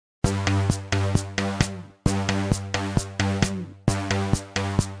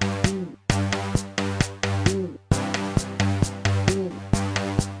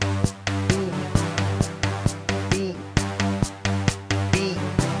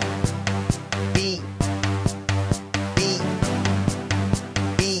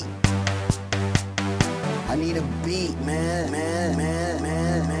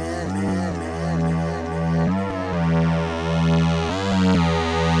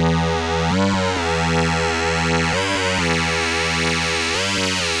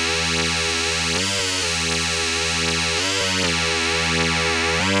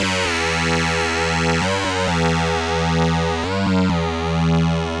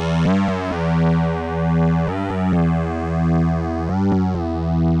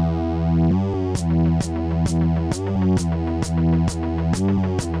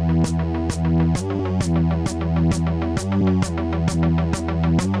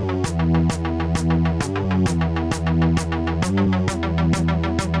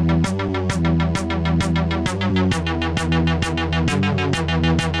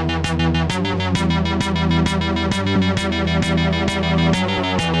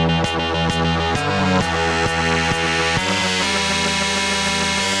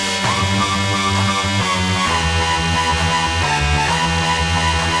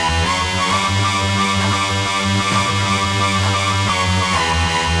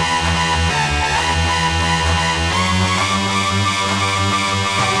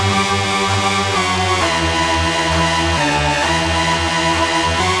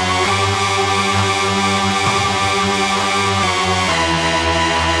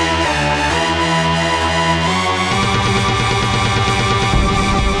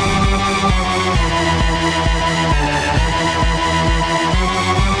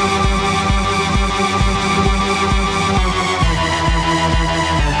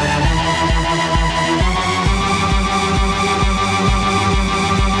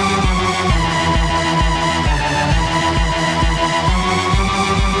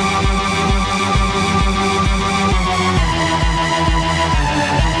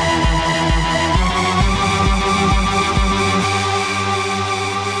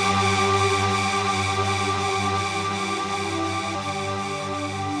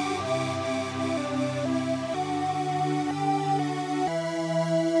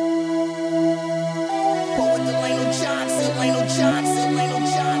Delano Johnson, Delano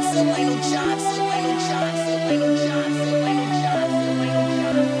Johnson, Delano Johnson, Delano Johnson, Delano Johnson, Delano Johnson, Delano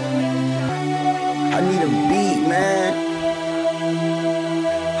Johnson. I need a beat, man.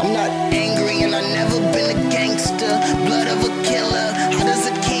 I'm not angry and I've never been a gangster. Blood of a killer. How does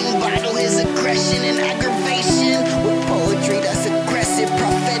a king bottle his aggression and aggravation? With poetry that's aggressive,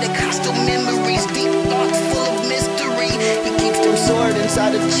 prophetic, hostile memories, deep thoughts full of mystery. He keeps them stored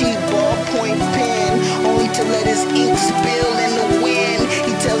inside a cheap ballpoint pen, only to let his ink spill in the wind.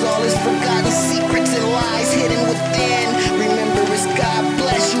 He tells all his forgotten secrets and lies hidden within. Remember, it's God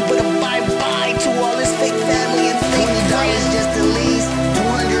bless you, but a bye-bye to all his fake family and fake friends. Just the least.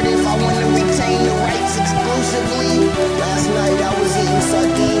 200 if I want to retain the rights exclusively. Last night I was eating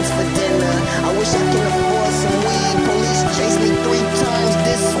sardines for dinner. I wish I could afford some weed. Police chased me 3 times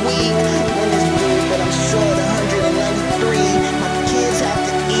this week. Rent is due, but I'm short 193. My kids have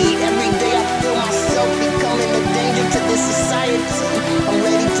to eat. Every day I feel myself becoming a danger to this society. I'm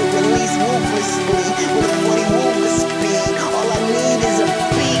ready to release ruthlessly with a 40 Ruger speed. All I need is a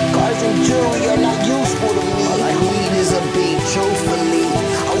beat. Cars and jewelry are not useful to me. All I need is a beat, truthfully.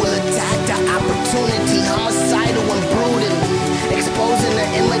 I will attack the opportunity, homicidal and brutally, exposing the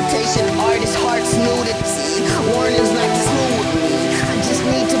imitation artist heart's nudity. Warnings not to screw with me. I just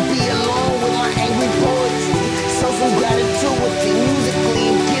need to be alone with my angry poetry. Show some gratitude with me musically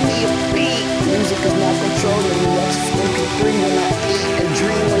and give me a beat. Music is not controlling me. I just think of free when I eat and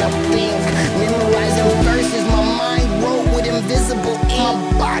dream when I think. Memorizing verses my mind wrote with invisible ink. My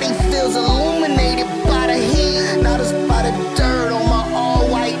body feels illuminated by the heat. Not a spot of dirt on my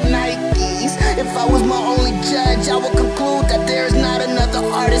all-white Nikes. If I was my only judge, I would conclude that there is not another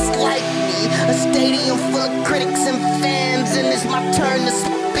artist like me. A stadium full of critics and fans, and it's my turn to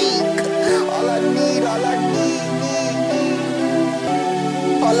speak. All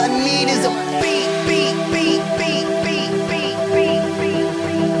I need is a beat, beat, beat, beat.